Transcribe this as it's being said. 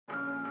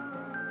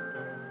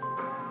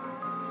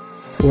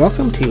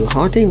Welcome to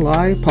Haunting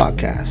Live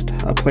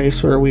Podcast, a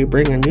place where we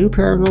bring a new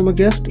paranormal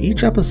guest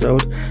each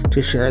episode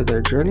to share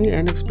their journey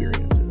and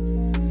experiences.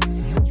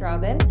 It's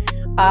Robin.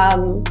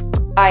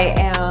 I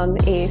am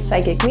a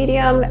psychic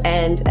medium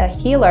and a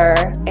healer,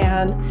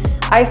 and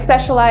I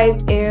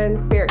specialize in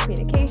spirit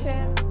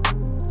communication.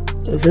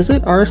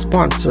 Visit our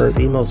sponsor,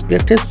 the most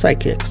gifted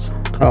psychics.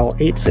 Call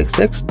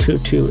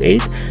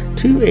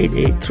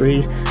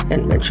 866-228-2883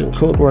 and mention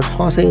code word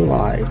Haunting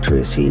Live to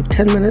receive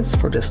 10 minutes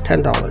for just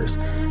 $10.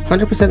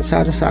 100%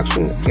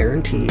 satisfaction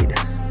guaranteed.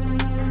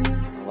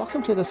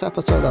 Welcome to this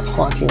episode of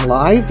Haunting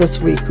Live.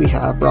 This week we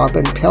have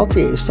Robin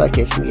Peltier,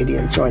 psychic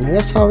medium, joining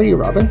us. How are you,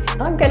 Robin?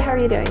 I'm good. How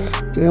are you doing?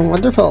 Doing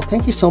wonderful.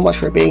 Thank you so much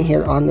for being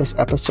here on this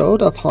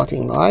episode of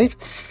Haunting Live.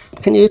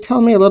 Can you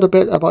tell me a little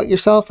bit about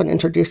yourself and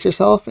introduce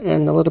yourself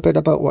and a little bit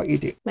about what you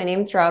do? My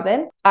name's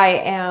Robin. I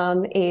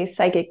am a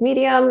psychic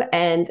medium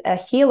and a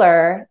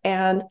healer,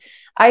 and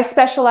I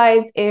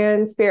specialize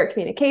in spirit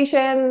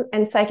communication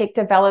and psychic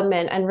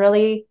development and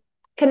really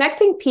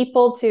connecting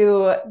people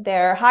to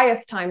their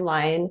highest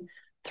timeline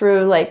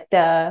through like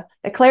the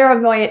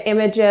clairvoyant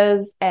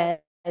images and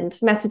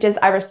messages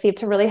I receive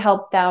to really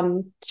help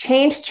them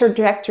change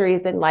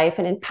trajectories in life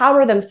and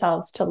empower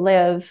themselves to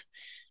live,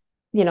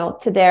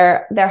 to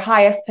their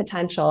highest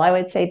potential. I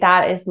would say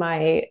that is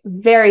my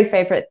very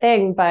favorite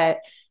thing, but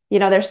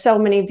there's so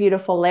many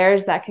beautiful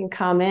layers that can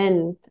come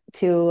in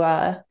to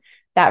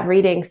that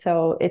reading.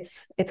 So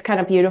it's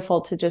kind of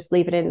beautiful to just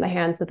leave it in the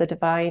hands of the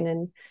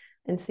divine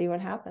and see what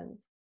happens.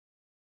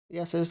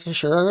 Yes, it is for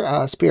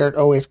sure. Spirit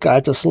always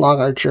guides us along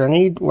our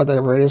journey,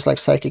 whether it is like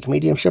psychic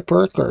mediumship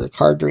work or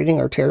card reading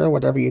or tarot,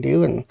 whatever you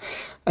do. And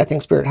I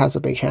think Spirit has a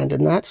big hand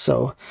in that.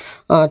 So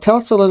tell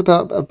us a little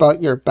bit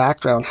about your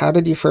background. How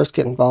did you first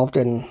get involved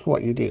in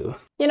what you do?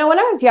 When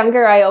I was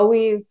younger, I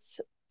always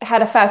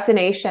had a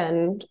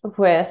fascination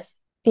with,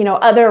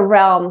 other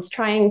realms,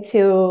 trying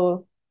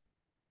to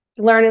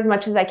learn as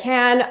much as I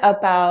can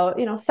about,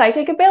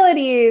 psychic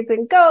abilities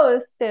and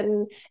ghosts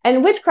and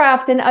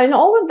witchcraft and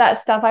all of that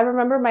stuff. I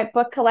remember my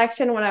book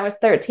collection when I was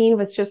 13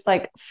 was just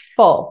like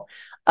full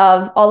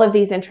of all of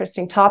these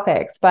interesting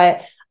topics,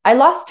 but I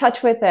lost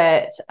touch with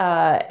it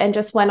and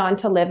just went on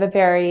to live a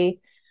very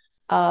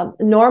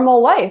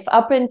normal life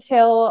up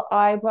until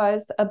I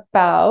was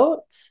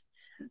about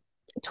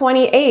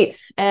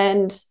 28.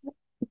 And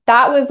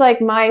that was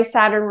like my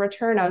Saturn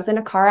return. I was in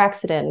a car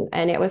accident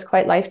and it was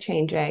quite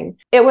life-changing.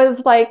 It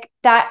was like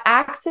that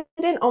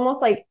accident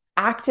almost like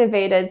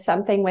activated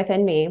something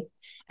within me.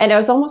 And it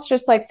was almost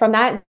just like from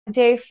that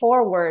day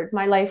forward,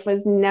 my life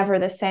was never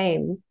the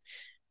same.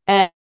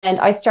 And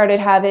I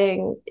started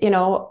having, I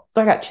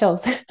got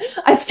chills.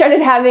 I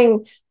started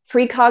having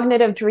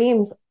precognitive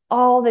dreams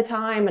all the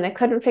time and I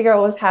couldn't figure out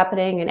what was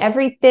happening, and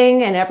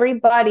everything and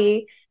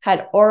everybody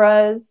had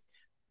auras.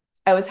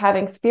 I was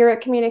having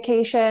spirit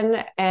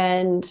communication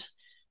and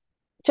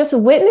just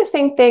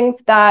witnessing things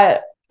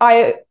that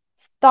I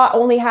thought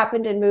only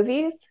happened in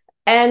movies.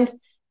 And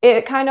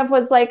it kind of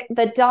was like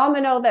the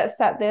domino that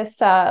set this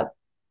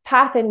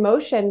path in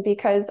motion,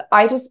 because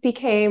I just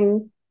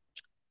became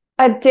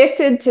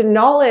addicted to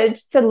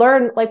knowledge, to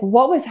learn like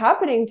what was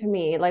happening to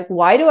me. Like,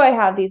 why do I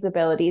have these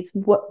abilities?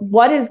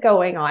 What is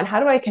going on?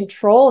 How do I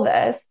control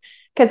this?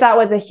 Because that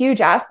was a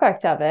huge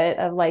aspect of it,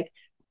 of like,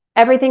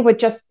 everything would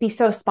just be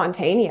so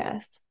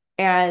spontaneous.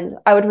 And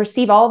I would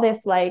receive all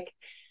this like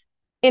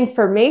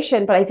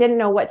information, but I didn't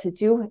know what to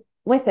do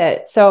with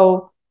it.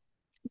 So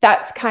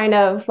that's kind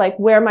of like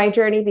where my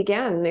journey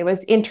began. It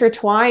was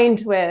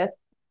intertwined with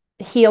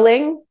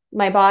healing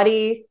my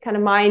body, kind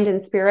of mind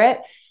and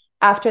spirit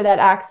after that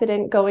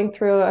accident, going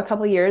through a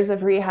couple of years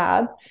of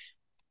rehab,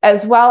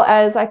 as well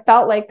as I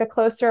felt like the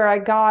closer I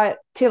got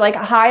to like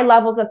high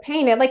levels of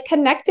pain, it like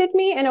connected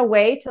me in a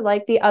way to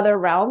like the other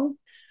realm,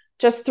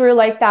 just through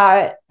like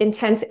that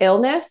intense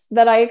illness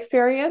that I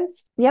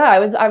experienced. Yeah,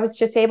 I was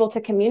just able to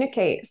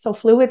communicate so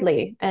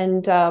fluidly.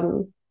 And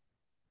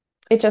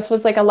it just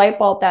was like a light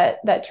bulb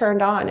that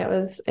turned on. It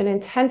was an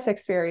intense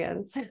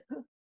experience.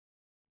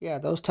 Yeah,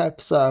 those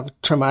types of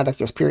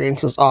traumatic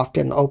experiences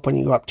often open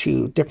you up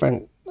to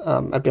different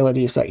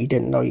abilities that you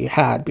didn't know you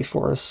had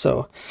before.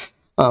 So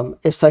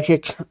is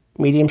psychic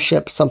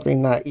mediumship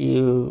something that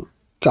you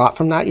got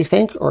from that, you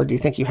think? Or do you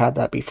think you had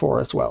that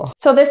before as well?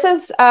 So this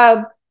is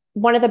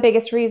one of the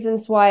biggest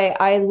reasons why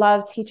I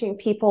love teaching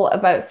people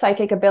about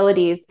psychic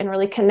abilities and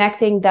really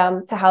connecting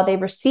them to how they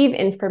receive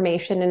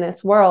information in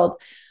this world.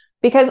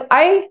 Because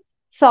I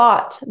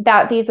thought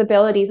that these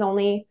abilities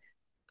only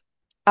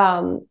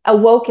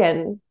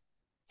awoken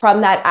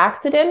from that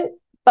accident.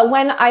 But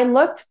when I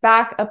looked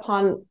back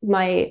upon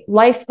my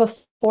life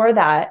before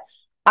that,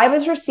 I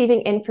was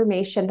receiving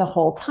information the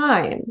whole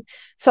time.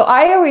 So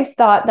I always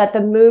thought that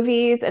the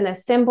movies and the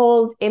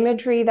symbols,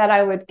 imagery that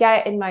I would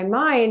get in my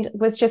mind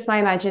was just my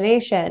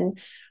imagination.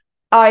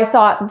 I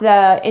thought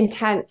the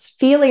intense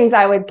feelings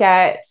I would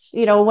get,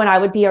 when I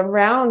would be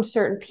around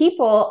certain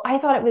people, I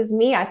thought it was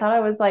me. I thought I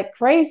was like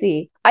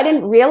crazy. I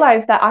didn't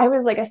realize that I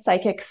was like a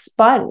psychic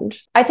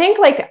sponge. I think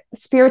like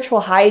spiritual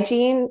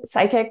hygiene,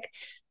 psychic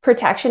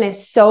protection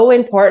is so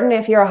important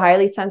if you're a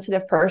highly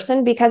sensitive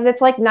person, because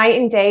it's like night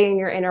and day in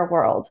your inner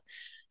world.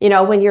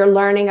 When you're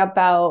learning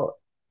about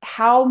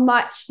how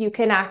much you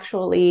can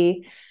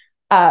actually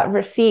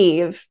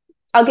receive.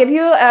 I'll give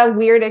you a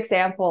weird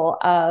example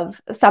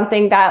of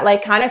something that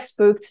like kind of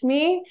spooked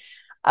me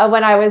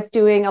when I was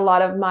doing a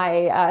lot of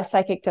my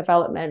psychic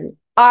development.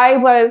 I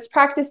was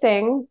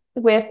practicing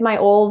with my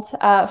old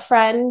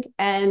friend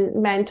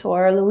and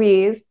mentor,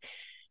 Louise,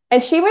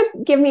 and she would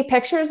give me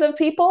pictures of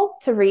people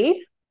to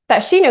read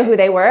that she knew who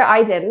they were.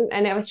 I didn't.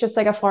 And it was just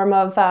like a form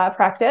of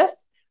practice.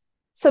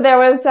 So there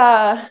was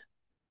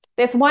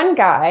this one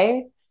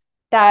guy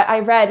that I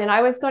read, and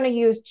I was going to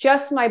use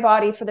just my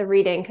body for the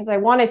reading because I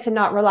wanted to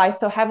not rely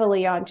so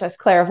heavily on just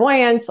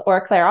clairvoyance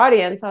or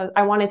clairaudience.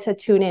 I wanted to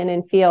tune in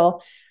and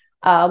feel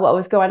what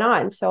was going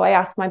on. So I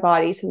asked my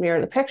body to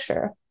mirror the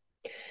picture.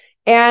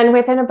 And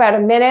within about a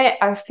minute,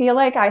 I feel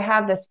like I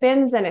have the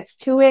spins and it's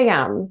 2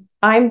 a.m.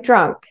 I'm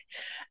drunk.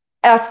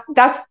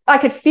 That's I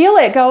could feel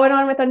it going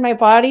on within my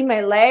body.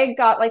 My leg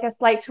got like a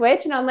slight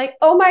twitch, and I'm like,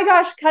 oh my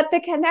gosh, cut the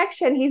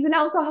connection. He's an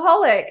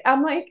alcoholic.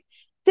 I'm like,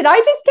 did I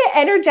just get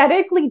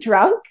energetically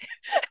drunk?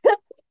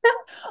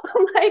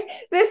 I'm like,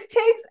 this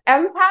takes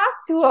empath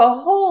to a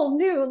whole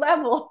new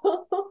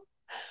level.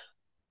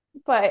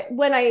 But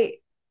when I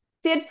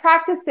did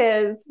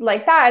practices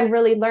like that and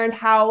really learned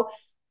how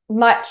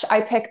much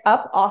I pick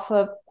up off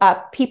of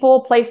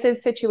people,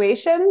 places,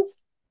 situations,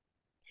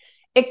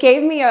 it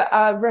gave me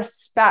a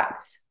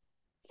respect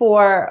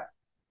for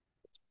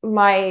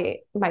my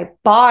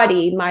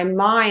body, my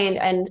mind.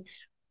 And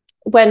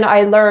when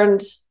I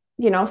learned,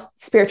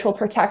 spiritual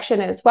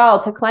protection as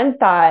well to cleanse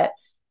that,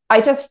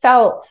 I just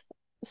felt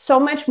so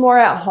much more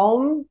at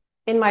home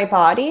in my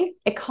body.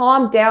 It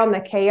calmed down the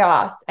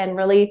chaos and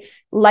really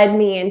led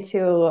me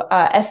into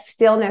a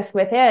stillness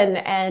within.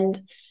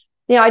 And,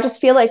 I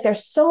just feel like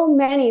there's so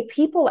many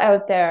people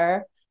out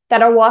there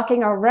that are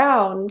walking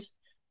around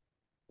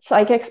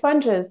psychic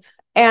sponges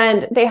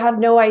and they have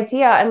no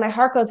idea. And my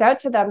heart goes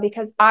out to them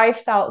because I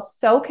felt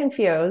so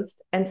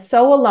confused and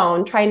so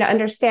alone trying to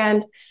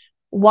understand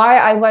why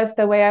I was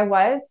the way I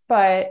was.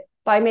 But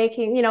by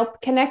making,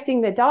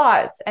 connecting the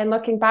dots and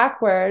looking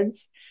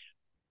backwards,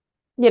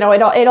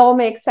 it all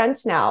makes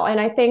sense now. And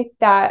I think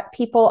that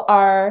people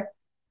are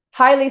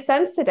highly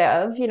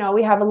sensitive.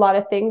 We have a lot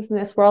of things in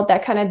this world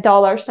that kind of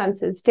dull our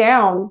senses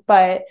down,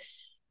 but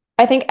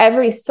I think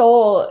every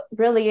soul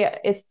really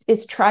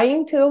is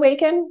trying to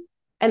awaken.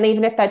 And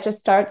even if that just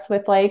starts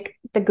with like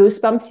the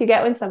goosebumps you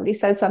get when somebody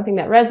says something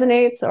that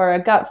resonates, or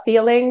a gut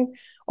feeling,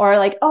 or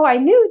like, oh, I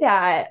knew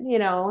that,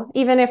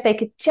 even if they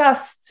could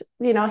just,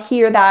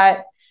 hear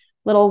that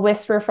little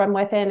whisper from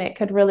within, it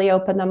could really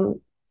open them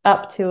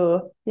up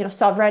to,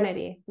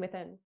 sovereignty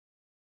within.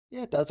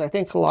 Yeah, it does. I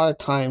think a lot of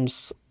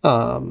times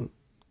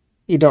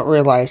you don't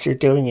realize you're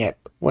doing it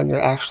when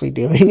you're actually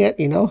doing it,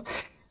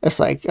 It's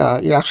like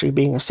you're actually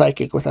being a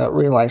psychic without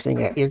realizing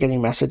it. You're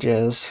getting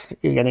messages,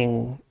 you're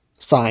getting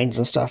signs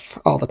and stuff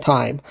all the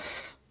time,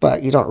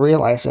 but you don't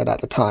realize it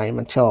at the time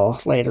until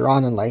later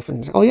on in life.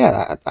 And oh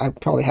yeah, I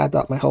probably had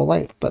that my whole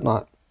life, but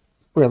not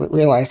really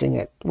realizing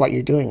it what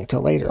you're doing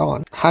until later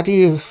on. How do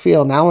you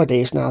feel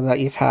nowadays now that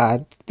you've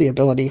had the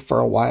ability for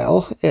a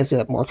while? Is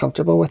it more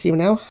comfortable with you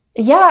now?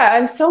 Yeah,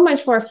 I'm so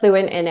much more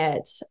fluent in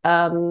it.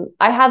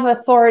 I have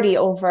authority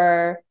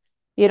over,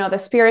 the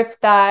spirits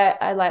that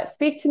I let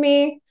speak to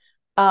me,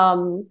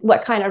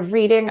 what kind of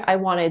reading I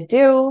want to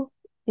do,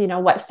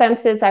 what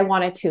senses I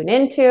want to tune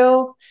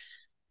into.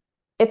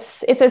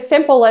 It's as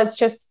simple as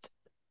just,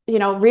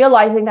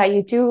 realizing that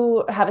you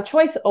do have a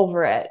choice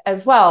over it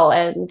as well.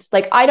 And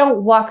like, I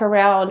don't walk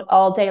around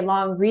all day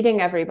long reading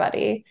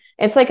everybody.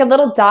 It's like a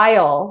little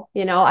dial,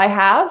 I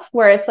have,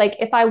 where it's like,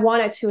 if I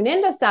want to tune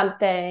into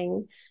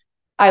something,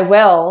 I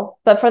will.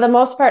 But for the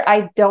most part,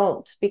 I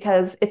don't,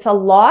 because it's a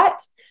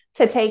lot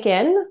to take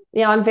in.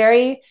 I'm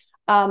very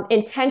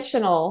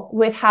intentional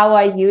with how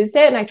I use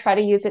it. And I try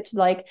to use it to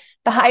like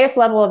the highest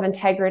level of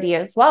integrity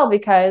as well,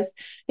 because,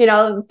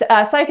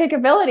 psychic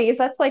abilities,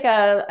 that's like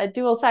a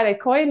dual-sided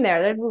coin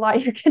there. There's a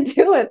lot you can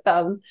do with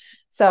them.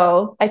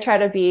 So I try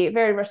to be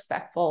very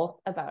respectful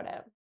about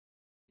it.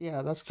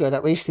 Yeah, that's good.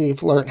 At least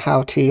you've learned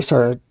how to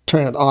sort of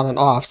turn it on and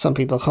off. Some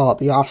people call it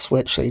the off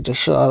switch. They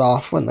just shut it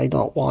off when they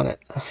don't want it.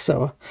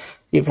 So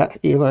you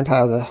learned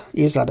how to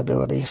use that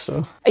ability.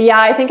 So Yeah,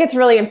 I think it's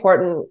really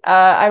important.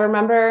 I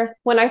remember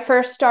when I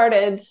first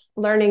started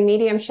learning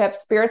mediumship,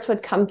 spirits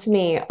would come to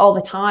me all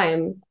the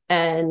time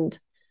and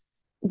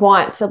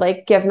want to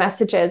like give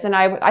messages. And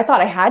I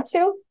thought I had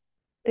to,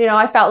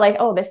 I felt like,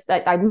 oh,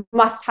 I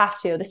must have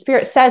to. The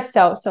spirit says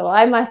so. So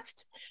I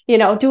must,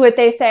 do what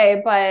they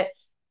say. But,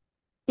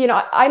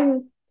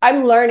 I'm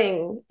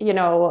learning,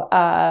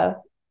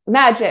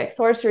 magic,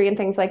 sorcery, and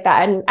things like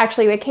that. And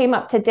actually, it came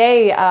up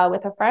today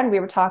with a friend. We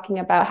were talking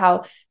about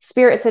how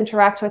spirits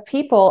interact with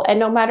people, and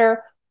no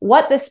matter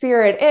what the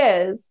spirit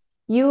is,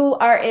 you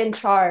are in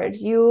charge.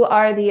 You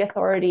are the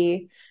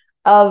authority.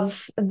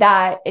 of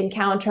that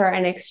encounter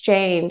and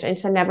exchange, and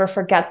to never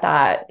forget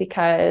that,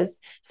 because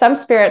some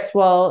spirits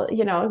will,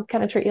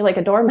 kind of treat you like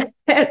a doormat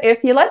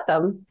if you let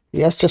them.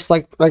 Yes, just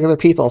like regular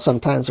people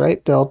sometimes,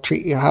 right? They'll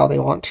treat you how they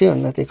want to,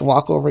 and if they can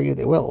walk over you,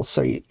 they will.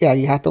 So, yeah,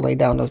 you have to lay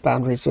down those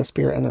boundaries with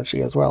spirit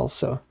energy as well.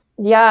 So,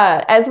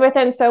 Yeah, as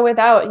within, so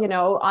without,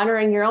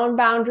 honoring your own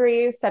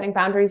boundaries, setting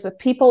boundaries with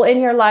people in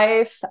your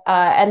life,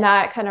 and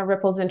that kind of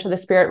ripples into the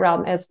spirit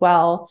realm as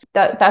well.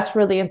 That's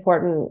really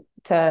important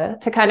to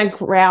kind of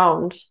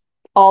ground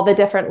all the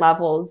different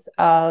levels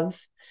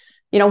of,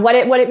 what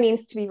it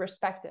means to be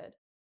respected.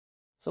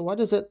 so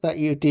what is it that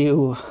you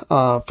do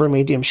for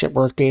mediumship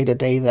work day to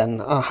day then?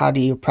 How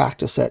do you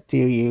practice it? Do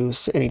you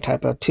use any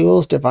type of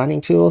tools, divining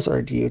tools,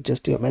 or do you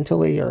just do it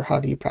mentally, or how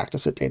do you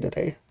practice it day to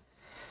day?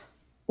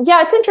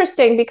 Yeah, it's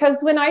interesting because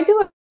when I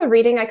do a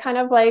reading, I kind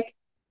of like,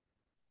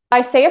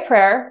 I say a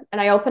prayer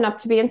and I open up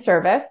to be in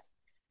service.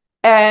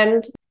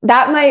 And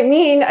that might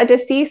mean a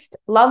deceased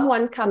loved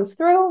one comes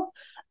through.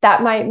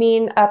 That might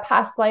mean a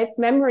past life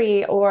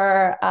memory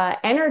or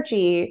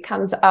energy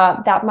comes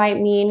up. That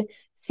might mean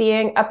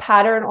seeing a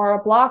pattern or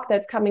a block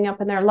that's coming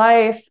up in their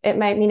life. It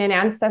might mean an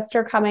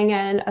ancestor coming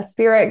in, a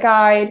spirit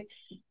guide.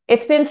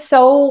 It's been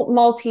so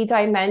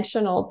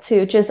multi-dimensional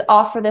to just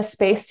offer the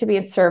space to be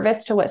in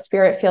service to what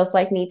spirit feels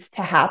like needs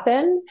to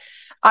happen.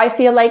 I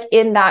feel like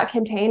in that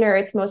container,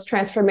 it's most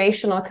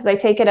transformational because I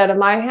take it out of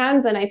my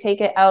hands and I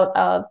take it out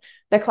of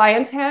the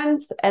client's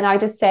hands. And I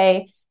just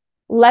say,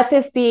 let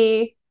this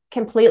be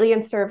completely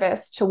in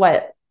service to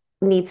what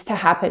needs to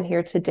happen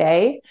here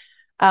today.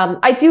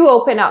 I do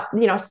open up,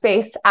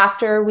 space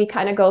after we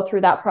kind of go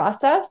through that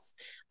process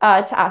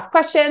to ask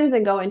questions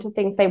and go into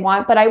things they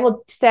want. But I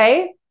will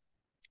say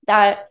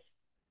that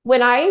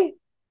when I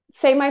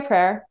say my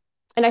prayer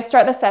and I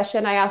start the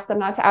session, I ask them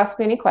not to ask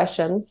me any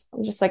questions.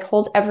 I'm just like,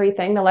 hold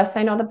everything. The less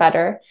I know, the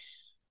better.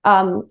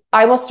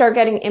 I will start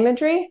getting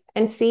imagery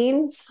and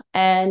scenes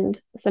and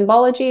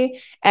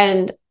symbology,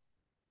 and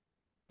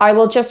I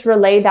will just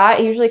relay that.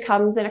 It usually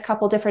comes in a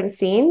couple different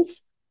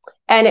scenes,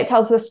 and it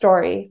tells the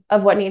story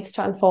of what needs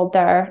to unfold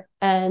there.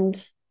 And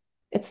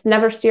it's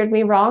never steered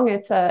me wrong.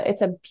 It's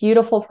a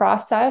beautiful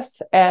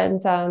process,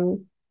 and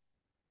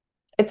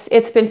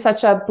it's been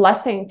such a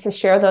blessing to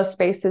share those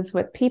spaces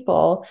with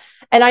people.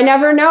 And I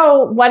never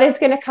know what is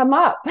going to come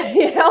up.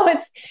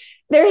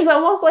 There's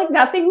almost like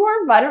nothing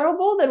more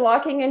vulnerable than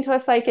walking into a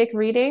psychic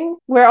reading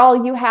where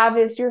all you have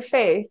is your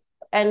faith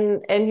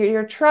and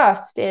your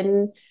trust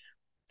in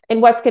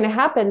what's going to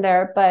happen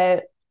there.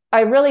 But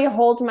I really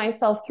hold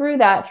myself through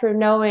that, through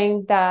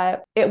knowing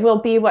that it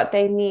will be what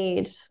they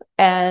need,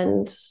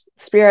 and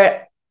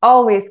spirit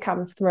always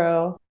comes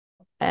through.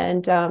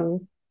 And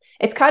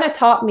it's kind of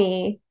taught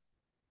me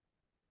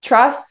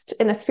trust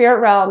in the spirit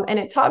realm, and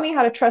it taught me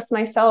how to trust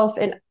myself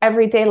in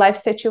everyday life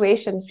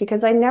situations,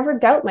 because I never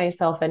doubt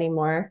myself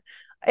anymore.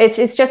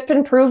 It's just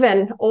been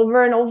proven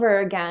over and over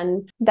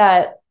again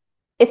that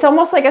it's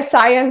almost like a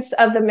science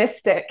of the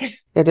mystic.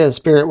 It is.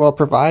 Spirit will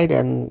provide,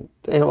 and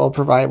it will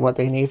provide what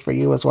they need for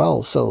you as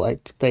well. So,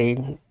 like,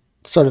 they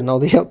sort of know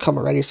the outcome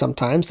already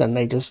sometimes, and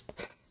they just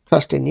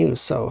trust in you.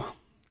 So,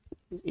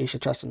 you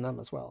should trust in them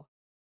as well.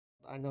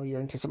 I know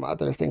you're into some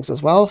other things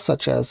as well,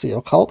 such as the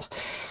occult.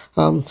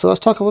 So let's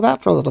talk about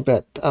that for a little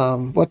bit.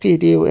 What do you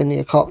do in the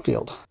occult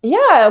field?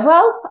 Yeah,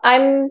 well,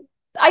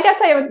 I guess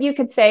you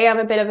could say I'm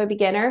a bit of a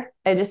beginner.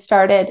 I just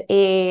started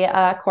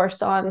a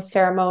course on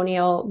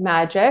ceremonial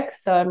magic,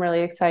 so I'm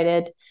really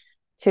excited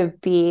to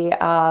be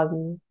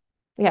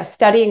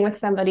studying with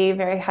somebody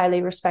very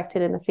highly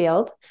respected in the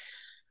field.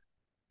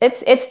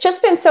 It's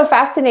just been so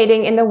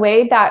fascinating in the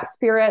way that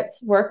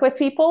spirits work with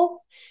people.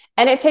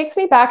 And it takes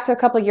me back to a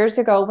couple of years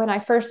ago when I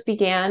first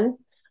began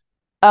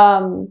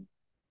um,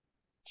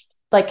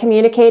 like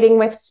communicating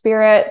with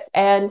spirits,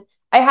 and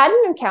I had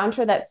an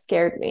encounter that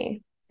scared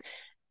me.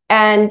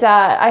 And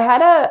I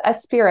had a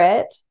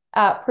spirit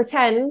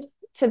pretend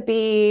to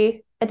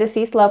be a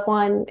deceased loved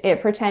one.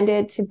 It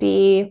pretended to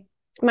be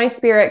my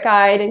spirit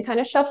guide and kind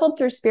of shuffled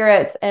through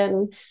spirits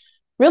and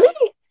really,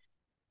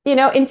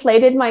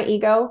 inflated my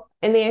ego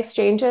in the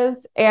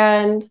exchanges,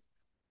 and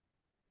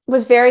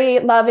was very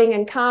loving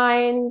and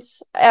kind.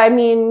 I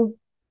mean,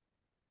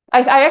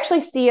 I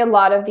actually see a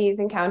lot of these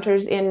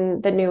encounters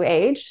in the new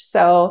age.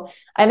 So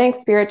I think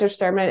spirit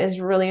discernment is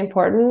really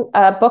important.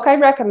 A book I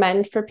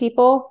recommend for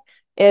people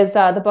is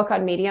the book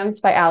on mediums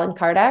by Alan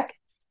Kardec.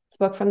 It's a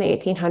book from the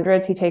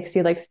 1800s. He takes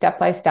you like step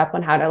by step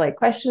on how to like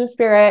question a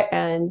spirit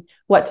and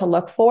what to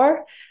look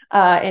for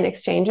in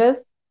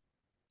exchanges.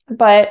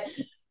 But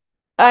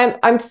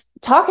I'm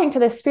talking to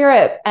the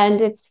spirit,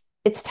 and it's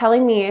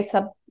telling me it's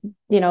of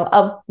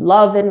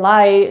love and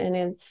light, and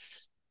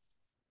it's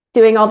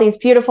doing all these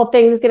beautiful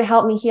things. It's going to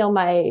help me heal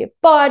my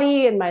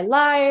body and my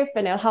life,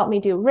 and it'll help me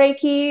do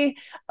Reiki.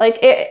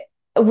 I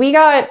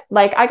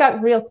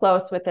got real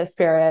close with this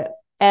spirit,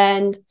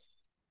 and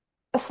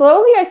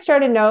slowly I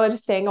started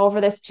noticing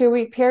over this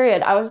 2-week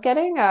period, I was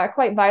getting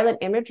quite violent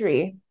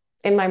imagery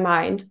in my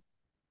mind.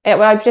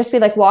 I'd just be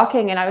like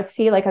walking and I would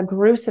see like a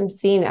gruesome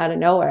scene out of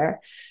nowhere,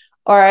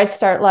 or I'd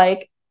start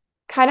like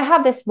kind of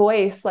have this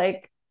voice,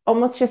 like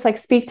almost just like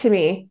speak to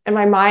me in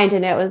my mind.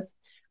 And it was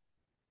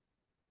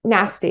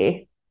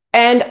nasty.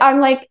 And I'm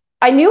like,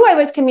 I knew I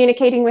was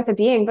communicating with a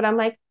being, but I'm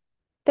like,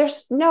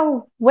 there's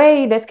no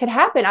way this could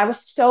happen. I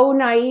was so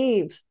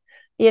naive,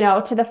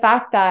 to the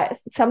fact that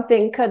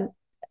something could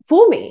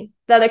fool me,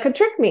 that it could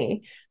trick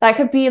me, that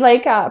could be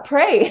like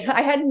prey.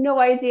 I had no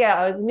idea.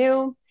 I was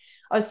new.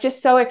 I was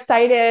just so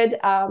excited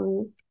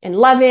and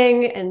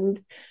loving and,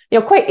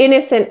 quite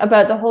innocent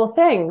about the whole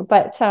thing.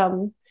 But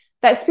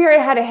that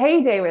spirit had a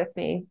heyday with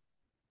me.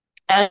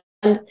 And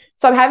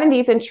so I'm having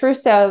these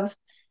intrusive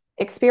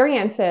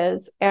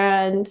experiences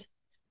and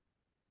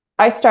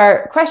I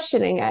start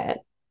questioning it.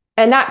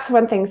 And that's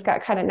when things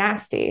got kind of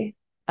nasty.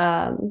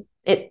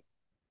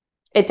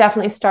 It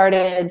definitely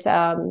started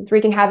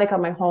wreaking havoc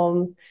on my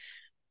home,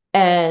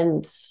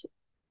 and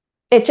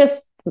it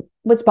just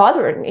was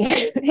bothering me.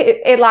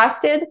 It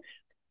lasted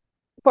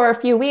for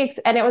a few weeks,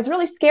 and it was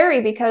really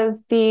scary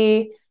because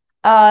the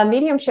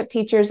mediumship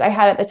teachers I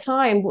had at the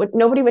time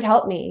nobody would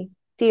help me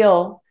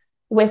deal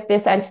with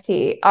this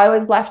entity. I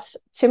was left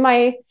to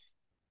my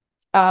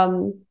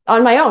on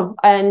my own,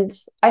 and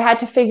I had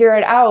to figure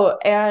it out.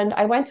 And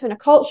I went to an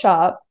occult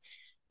shop,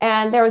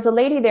 and there was a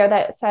lady there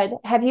that said,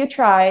 "Have you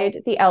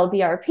tried the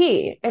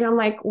LBRP?" And I'm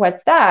like,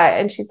 "What's that?"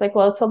 And she's like,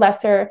 "Well, it's a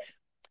lesser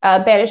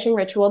banishing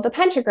ritual of the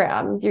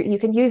pentagram. You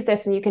can use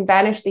this and you can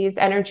banish these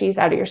energies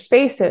out of your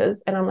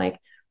spaces." And I'm like,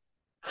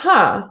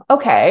 huh,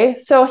 okay.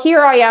 So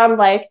here I am,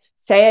 like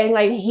saying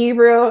like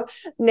Hebrew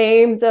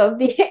names of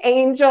the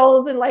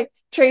angels and like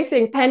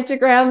tracing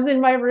pentagrams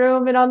in my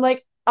room. And I'm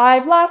like,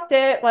 I've lost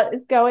it. What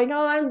is going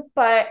on?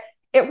 But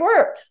it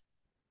worked.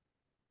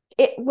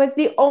 It was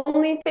the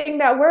only thing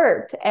that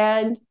worked.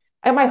 And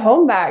I got my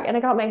home back and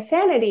I got my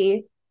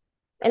sanity.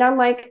 And I'm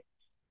like,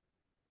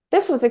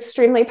 this was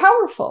extremely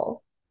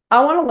powerful.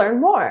 I want to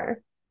learn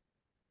more.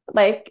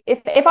 Like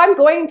if I'm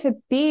going to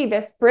be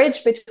this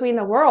bridge between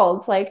the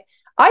worlds, like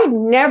I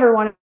never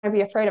want to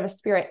be afraid of a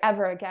spirit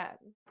ever again.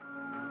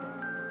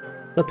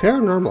 The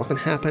paranormal can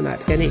happen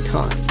at any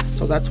time,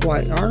 so that's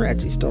why our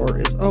Etsy store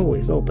is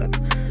always open.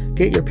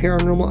 Get your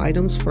paranormal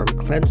items from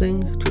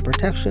cleansing to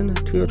protection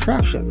to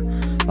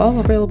attraction, all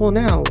available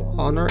now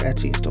on our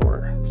Etsy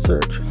store.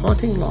 Search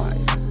Haunting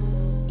Live.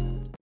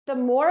 The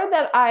more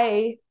that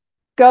I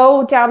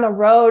go down the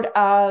road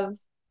of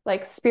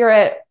like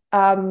spirit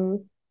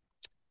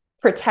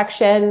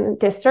protection,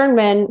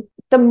 discernment,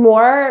 the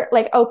more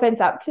like opens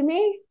up to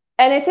me.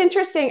 And it's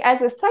interesting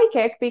as a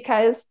psychic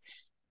because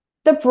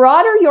the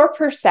broader your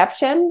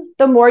perception,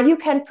 the more you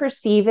can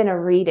perceive in a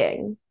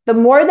reading. The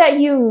more that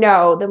you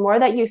know, the more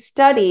that you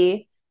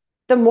study,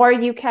 the more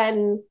you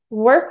can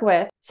work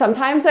with.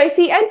 Sometimes I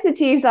see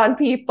entities on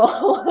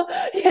people,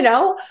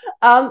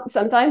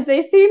 sometimes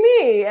they see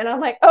me and I'm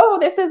like, oh,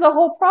 this is a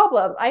whole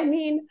problem. I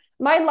mean,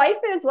 my life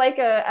is like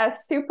a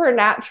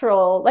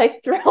supernatural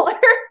like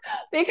thriller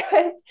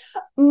because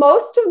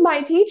most of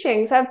my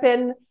teachings have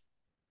been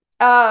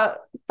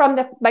from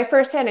my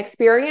firsthand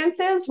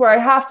experiences where I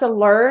have to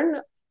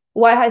learn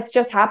what has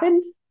just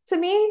happened to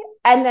me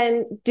and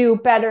then do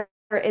better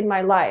in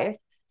my life.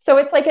 So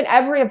it's like an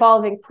ever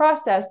evolving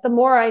process. The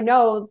more I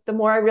know, the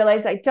more I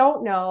realize I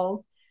don't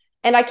know.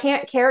 And I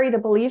can't carry the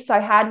beliefs I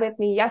had with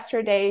me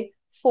yesterday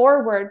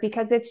forward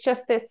because it's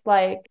just this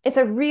like, it's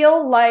a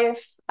real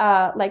life,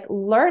 like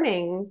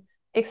learning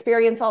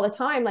experience all the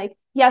time. Like,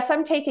 yes,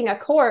 I'm taking a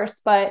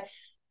course, but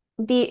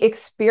the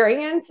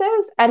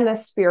experiences and the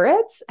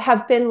spirits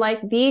have been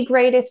like the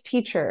greatest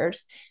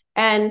teachers.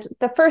 And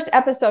the first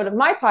episode of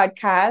my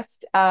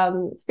podcast,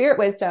 Spirit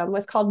Wisdom,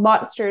 was called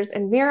Monsters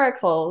and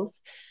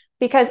Miracles,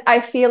 because I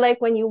feel like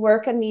when you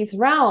work in these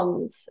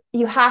realms,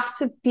 you have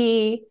to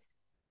be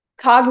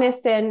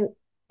cognizant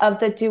of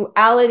the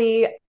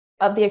duality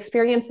of the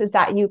experiences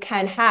that you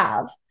can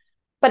have.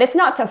 But it's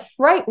not to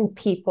frighten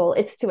people,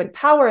 it's to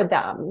empower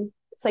them.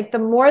 It's like the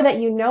more that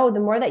you know,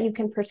 the more that you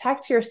can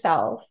protect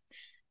yourself.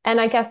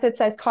 And I guess it's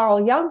as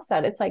Carl Jung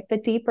said, it's like the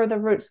deeper the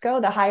roots go,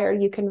 the higher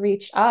you can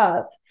reach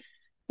up.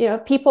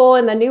 People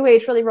in the new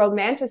age really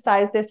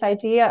romanticize this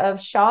idea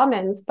of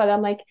shamans, but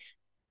I'm like,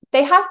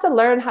 they have to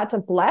learn how to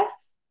bless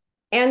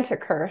and to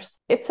curse.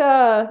 It's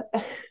an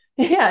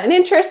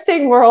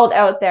interesting world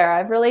out there.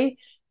 I've really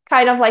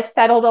kind of like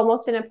settled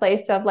almost in a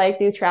place of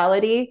like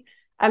neutrality.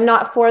 I'm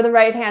not for the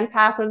right hand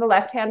path or the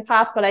left hand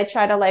path, but I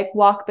try to like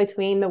walk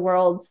between the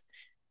worlds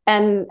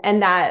and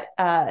that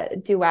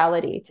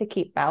duality to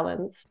keep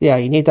balance. Yeah,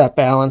 you need that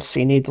balance.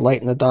 You need the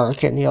light and the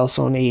dark, and you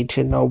also need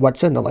to know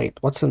what's in the light,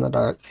 what's in the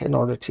dark, in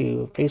order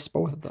to face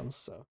both of them.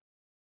 So,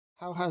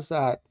 how has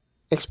that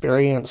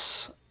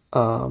experience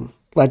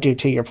led you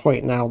to your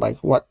point now? Like,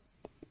 what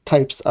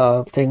types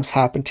of things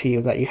happened to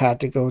you that you had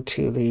to go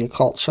to the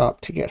occult shop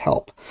to get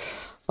help?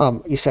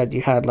 You said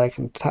you had like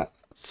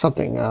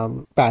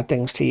something bad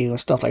things to you and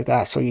stuff like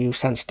that, so you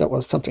sensed it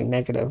was something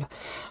negative.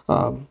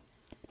 Um,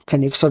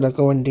 can you sort of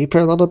go in deeper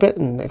a little bit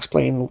and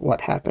explain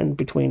what happened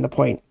between the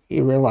point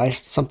you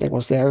realized something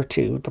was there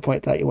to the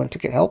point that you went to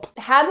get help?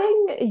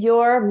 Having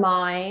your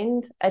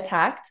mind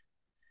attacked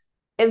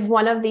is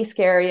one of the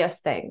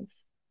scariest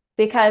things.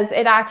 because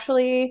it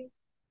actually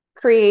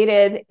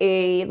created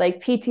a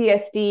like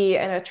PTSD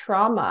and a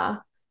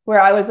trauma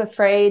where I was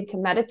afraid to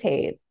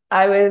meditate.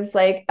 I was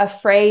like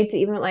afraid to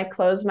even like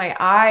close my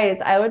eyes.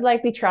 I would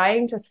like be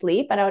trying to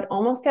sleep and I would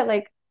almost get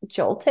like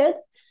jolted.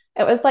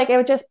 It was like it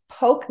would just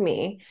poke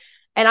me.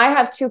 And I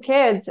have two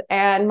kids,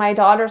 and my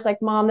daughter's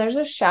like, Mom, there's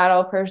a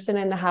shadow person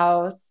in the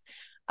house.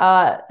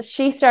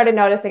 She started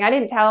noticing. I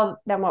didn't tell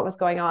them what was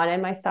going on.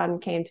 And my son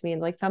came to me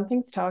and like,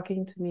 something's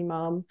talking to me,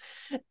 Mom.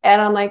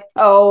 And I'm like,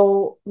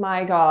 oh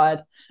my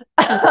God.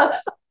 I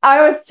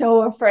was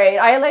so afraid.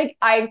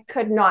 I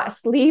could not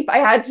sleep. I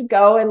had to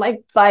go and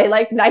like buy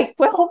like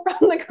NyQuil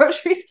from the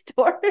grocery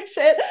store and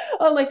shit.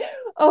 I'm like,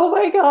 oh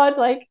my God,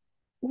 like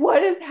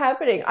what is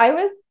happening? I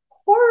was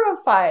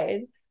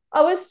horrified.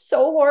 I was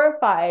so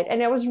horrified.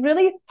 And it was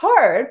really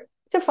hard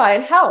to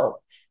find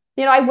help.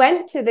 I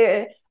went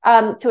to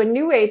a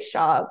new age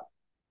shop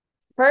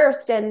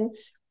first, and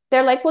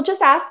they're like, well,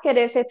 just ask it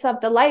if it's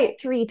of the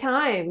light 3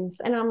 times.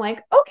 And I'm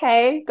like,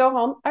 okay, go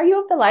home. Are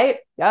you of the light?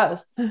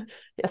 Yes.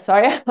 Yes,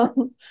 I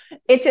am.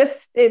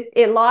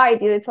 It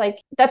lied. It's like,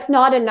 that's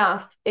not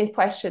enough in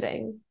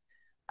questioning.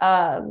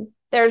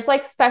 There's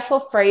like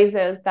special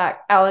phrases that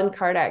Alan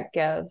Kardec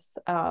gives.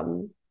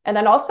 And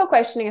then also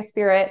questioning a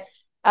spirit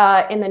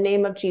in the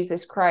name of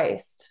Jesus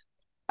Christ.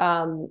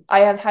 I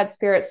have had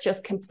spirits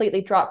just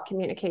completely drop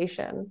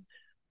communication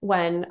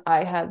when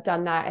I have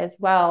done that as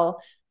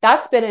well.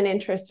 That's been an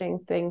interesting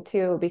thing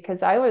too,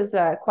 because I was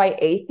quite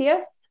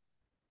atheist.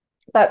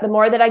 But the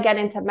more that I get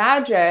into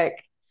magic,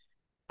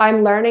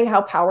 I'm learning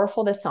how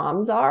powerful the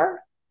Psalms are.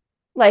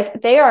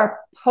 Like they are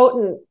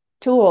potent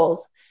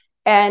tools.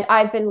 And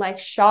I've been like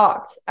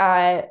shocked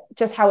at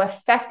just how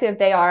effective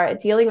they are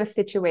at dealing with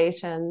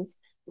situations.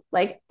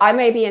 Like I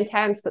may be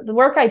intense, but the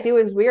work I do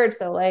is weird.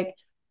 So like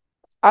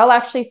I'll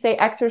actually say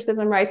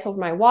exorcism rites over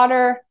my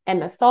water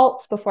and the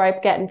salt before I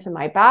get into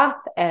my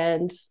bath.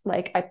 And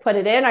like I put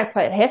it in, I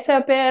put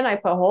hyssop in, I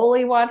put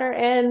holy water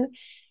in.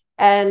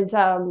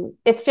 And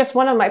it's just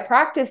one of my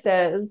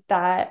practices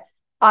that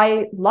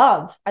I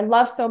love. I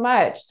love so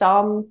much.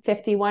 Psalm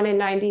 51 and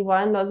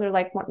 91, those are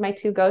like my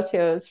two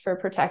go-tos for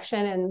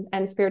protection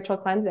and spiritual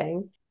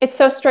cleansing. It's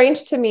so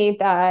strange to me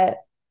that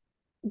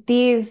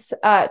these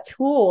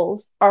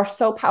tools are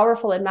so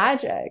powerful in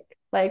magic.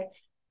 Like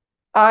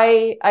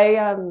I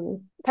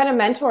kind of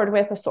mentored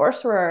with a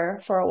sorcerer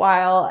for a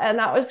while, and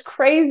that was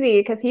crazy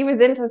because he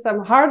was into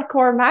some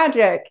hardcore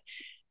magic.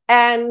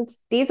 And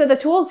these are the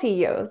tools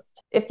he used.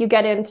 If you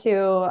get into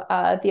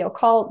the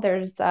occult,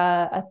 there's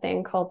a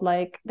thing called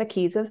like the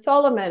Keys of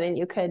Solomon, and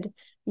you could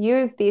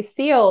use these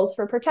seals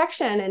for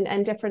protection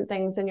and different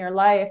things in your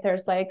life.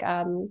 There's like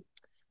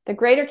the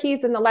greater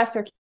keys and the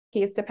lesser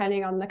keys,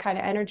 depending on the kind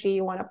of energy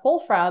you want to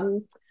pull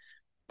from.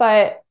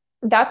 But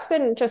that's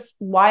been just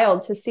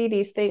wild to see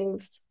these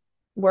things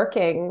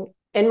working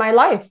in my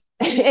life,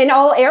 in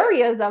all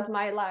areas of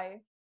my life.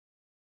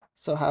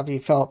 So have you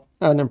felt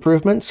an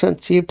improvement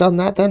since you've done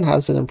that then?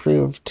 Has it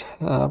improved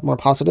more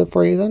positive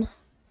for you then?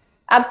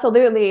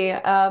 Absolutely.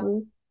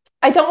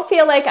 I don't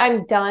feel like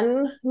I'm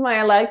done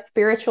my like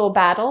spiritual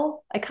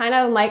battle. I kind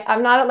of like,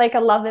 I'm not like a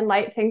love and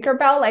light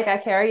Tinkerbell. Like I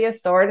carry a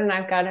sword and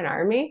I've got an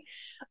army.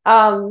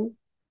 Um,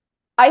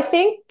 I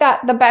think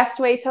that the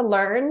best way to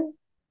learn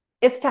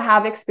is to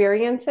have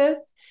experiences.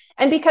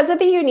 And because of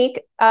the unique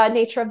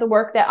nature of the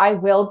work that I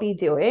will be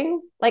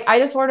doing, like I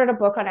just ordered a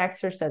book on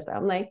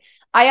exorcism. Like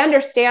I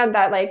understand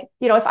that, like,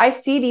 if I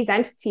see these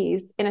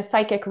entities in a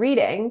psychic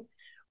reading,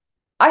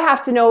 I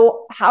have to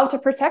know how to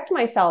protect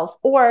myself,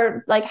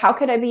 or like, how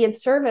could I be in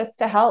service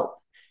to help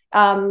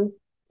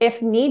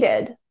if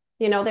needed?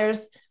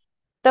 There's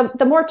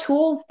the more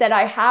tools that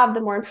I have,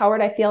 the more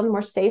empowered I feel and the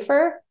more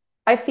safer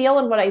I feel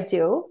in what I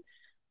do.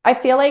 I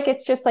feel like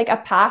it's just like a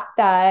path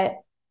that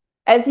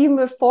as you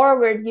move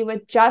forward, you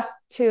adjust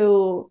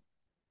to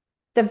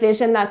the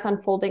vision that's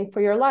unfolding for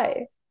your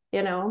life.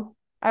 I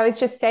always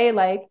just say,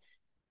 like,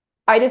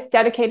 I just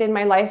dedicated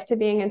my life to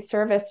being in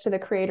service to the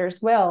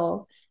Creator's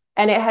will.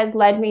 And it has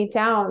led me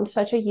down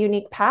such a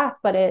unique path,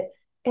 but it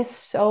is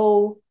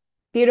so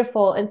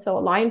beautiful and so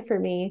aligned for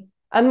me.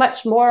 I'm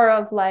much more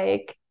of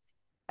like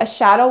a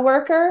shadow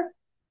worker.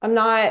 I'm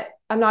not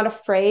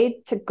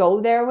afraid to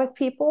go there with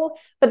people,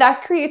 but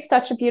that creates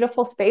such a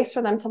beautiful space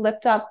for them to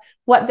lift up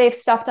what they've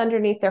stuffed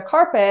underneath their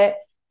carpet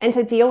and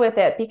to deal with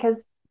it,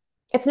 because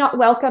it's not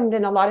welcomed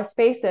in a lot of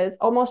spaces,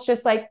 almost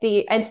just like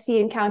the entity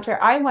encounter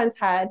I once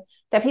had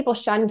that people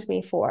shunned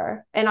me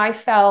for. And I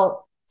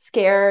felt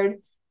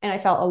scared and I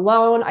felt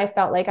alone. I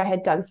felt like I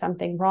had done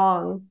something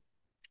wrong,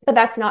 but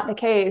that's not the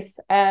case.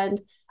 And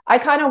I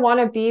kind of want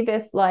to be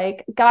this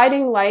like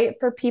guiding light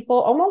for people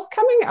almost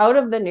coming out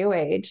of the new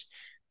age,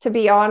 to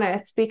be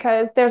honest,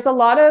 because there's a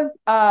lot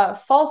of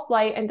false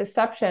light and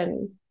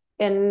deception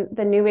in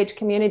the new age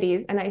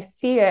communities. And I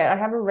see it, I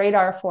have a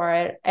radar for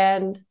it.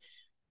 And,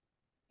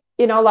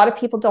 a lot of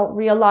people don't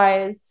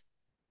realize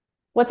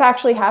what's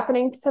actually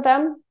happening to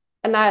them.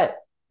 And that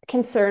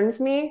concerns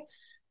me.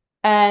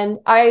 And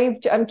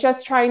I'm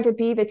just trying to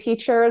be the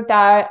teacher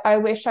that I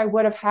wish I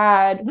would have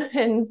had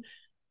when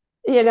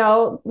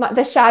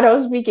the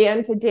shadows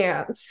began to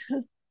dance.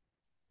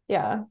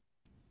 Yeah.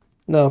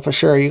 No, for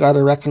sure. You got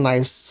to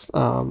recognize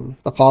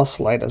the false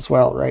light as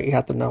well, right? You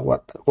have to know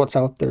what's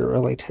out there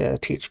really to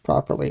teach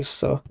properly.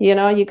 So, You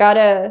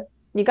gotta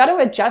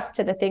adjust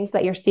to the things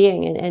that you're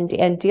seeing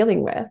and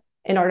dealing with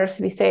in order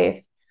to be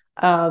safe.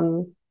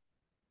 Because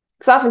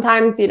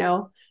oftentimes,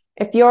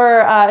 if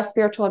your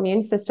spiritual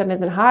immune system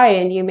isn't high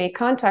and you make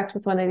contact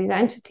with one of these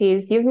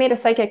entities, you've made a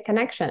psychic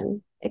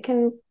connection. It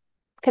can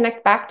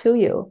connect back to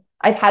you.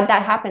 I've had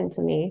that happen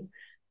to me.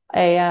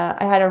 I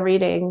had a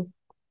reading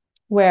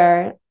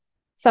where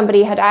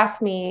somebody had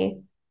asked me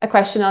a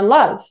question on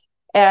love,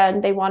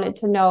 and they wanted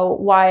to know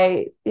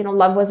why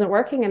love wasn't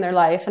working in their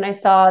life. And I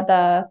saw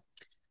the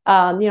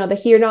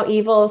hear no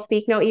evil,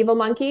 speak no evil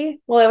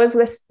monkey. Well,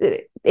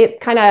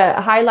 it kind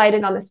of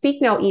highlighted on the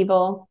speak no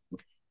evil,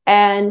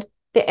 and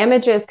the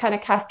images kind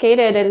of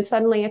cascaded, and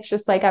suddenly it's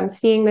just like I'm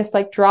seeing this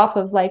like drop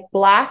of like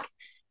black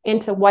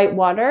into white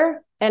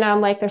water, and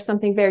I'm like, there's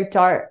something very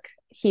dark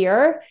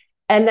here.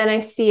 And then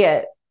I see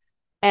it,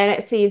 and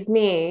it sees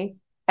me.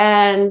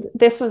 And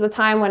this was a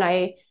time when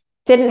I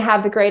didn't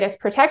have the greatest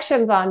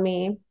protections on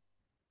me.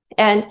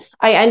 And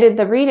I ended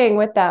the reading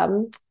with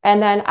them.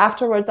 And then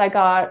afterwards, I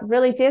got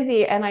really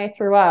dizzy and I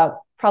threw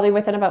up probably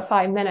within about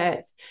 5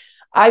 minutes.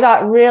 I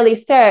got really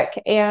sick.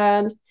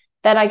 And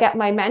then I get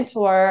my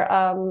mentor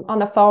on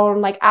the phone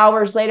like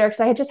hours later,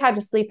 because I had just had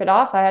to sleep it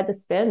off. I had the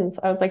spins.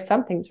 I was like,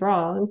 something's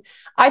wrong.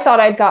 I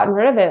thought I'd gotten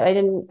rid of it. I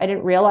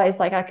didn't realize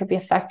like I could be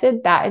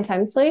affected that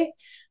intensely.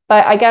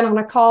 But I get on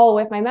a call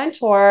with my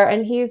mentor,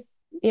 and he's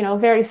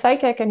very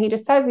psychic, and he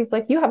just says, he's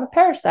like, you have a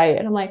parasite.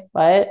 And I'm like,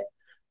 what?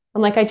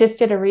 I'm like, I just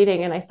did a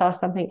reading and I saw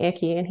something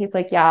icky. And he's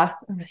like, yeah,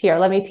 here,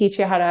 let me teach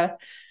you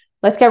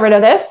let's get rid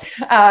of this.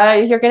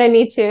 You're going to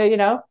need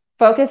to,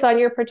 focus on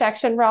your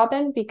protection,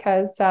 Robin,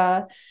 because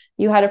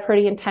you had a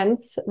pretty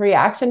intense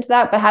reaction to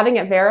that, but having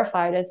it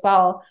verified as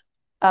well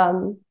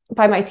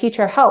by my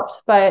teacher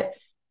helped. But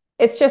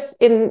it's just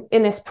in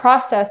this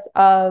process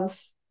of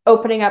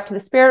opening up to the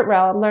spirit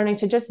realm, learning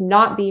to just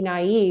not be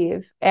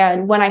naive.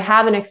 And when I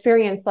have an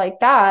experience like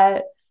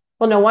that,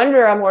 well, no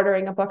wonder I'm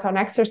ordering a book on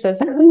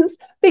exorcisms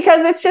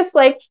because it's just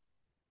like,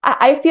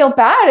 I feel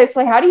bad. It's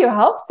like, how do you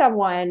help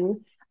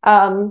someone?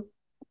 But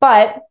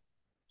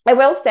I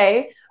will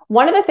say,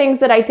 one of the things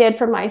that I did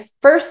for my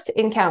first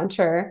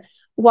encounter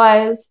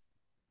was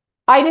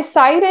I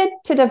decided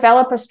to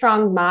develop a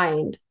strong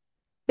mind,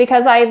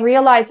 because I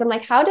realized, I'm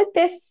like, how did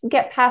this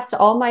get past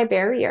all my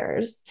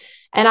barriers?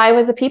 And I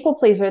was a people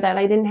pleaser then.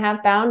 I didn't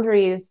have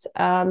boundaries.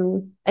 I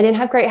didn't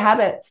have great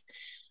habits.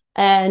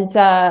 And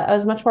I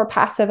was much more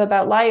passive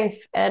about life.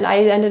 And I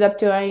ended up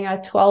doing a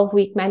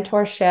 12-week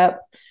mentorship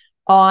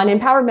on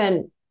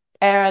empowerment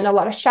and a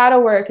lot of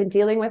shadow work and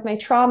dealing with my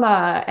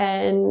trauma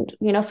and,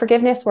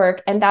 forgiveness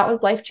work. And that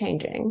was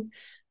life-changing.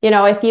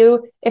 If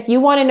you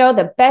want to know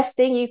the best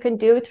thing you can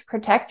do to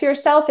protect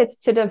yourself, it's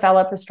to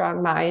develop a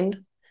strong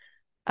mind.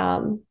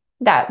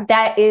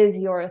 That is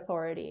your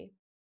authority.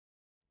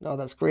 no,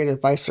 that's great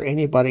advice for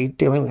anybody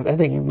dealing with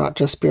anything, not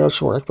just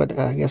spiritual work, but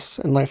I guess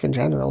in life in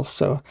general.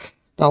 So,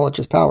 knowledge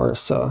is power.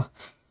 So,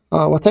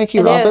 well, thank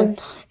you, It Robin, is.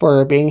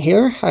 for being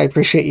here. I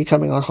appreciate you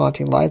coming on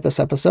Haunting Live this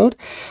episode.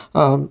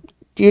 Do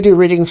you do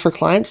readings for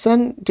clients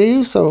then? Do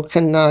you? So,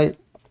 can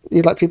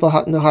you let people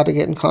know how to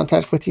get in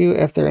contact with you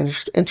if they're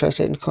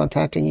interested in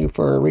contacting you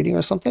for a reading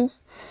or something?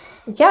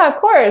 Yeah, of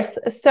course.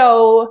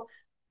 So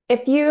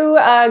if you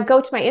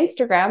go to my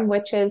Instagram,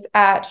 which is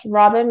at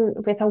Robin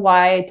with a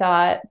Y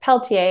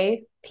Peltier,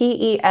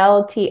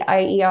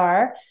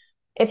 Peltier.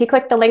 If you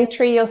click the link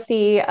tree, you'll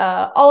see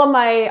all of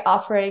my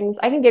offerings.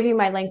 I can give you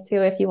my link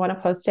too if you want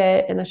to post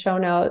it in the show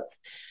notes.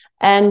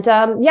 And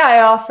yeah,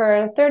 I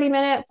offer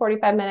 30-minute,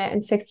 45-minute,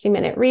 and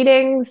 60-minute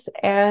readings.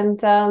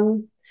 And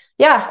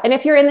yeah, and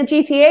if you're in the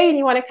GTA and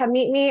you want to come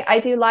meet me, I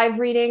do live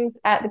readings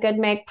at the Good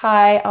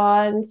Magpie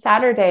on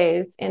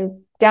Saturdays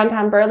in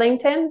downtown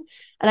Burlington.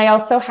 And I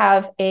also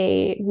have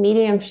a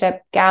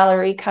mediumship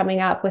gallery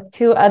coming up with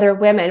two other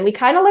women. We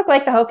kind of look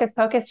like the Hocus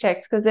Pocus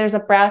chicks because there's a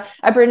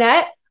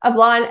brunette, a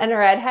blonde, and a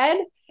redhead.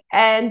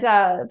 And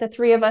the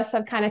three of us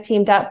have kind of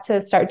teamed up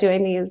to start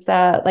doing these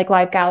like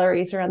live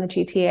galleries around the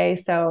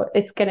GTA. So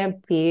it's going to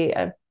be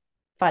a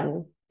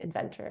fun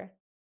adventure.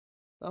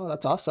 Oh,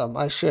 that's awesome.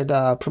 I should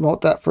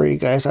promote that for you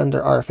guys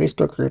under our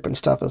Facebook group and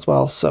stuff as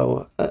well.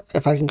 So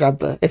if I can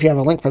if you have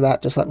a link for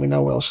that, just let me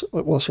know.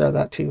 We'll share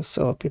that too,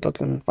 so people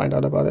can find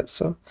out about it.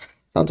 So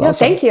sounds No,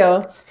 awesome. thank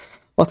you.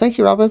 Well, thank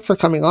you, Robin, for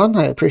coming on.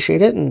 I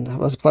appreciate it, and it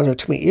was a pleasure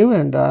to meet you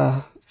and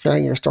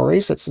sharing your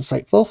stories. It's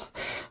insightful.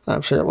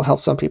 I'm sure it will help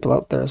some people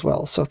out there as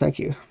well. So thank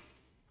you.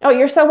 Oh,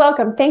 you're so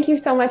welcome. Thank you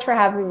so much for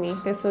having me.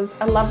 This was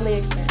a lovely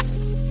experience.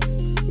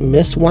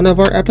 Miss one of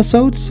our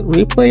episodes?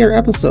 Replay our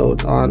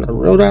episodes on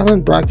Rhode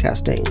Island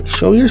Broadcasting.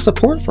 Show your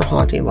support for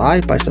Haunting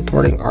Live by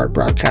supporting our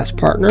broadcast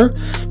partner,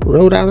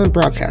 Rhode Island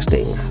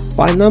Broadcasting.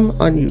 Find them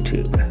on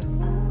YouTube.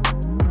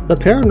 The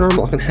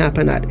paranormal can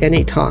happen at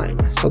any time,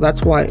 so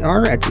that's why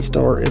our Etsy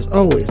store is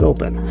always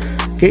open.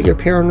 Get your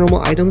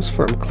paranormal items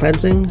from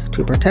cleansing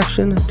to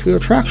protection to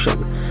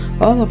attraction,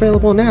 all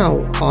available now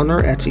on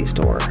our Etsy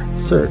store.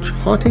 Search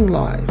Haunting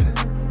Live.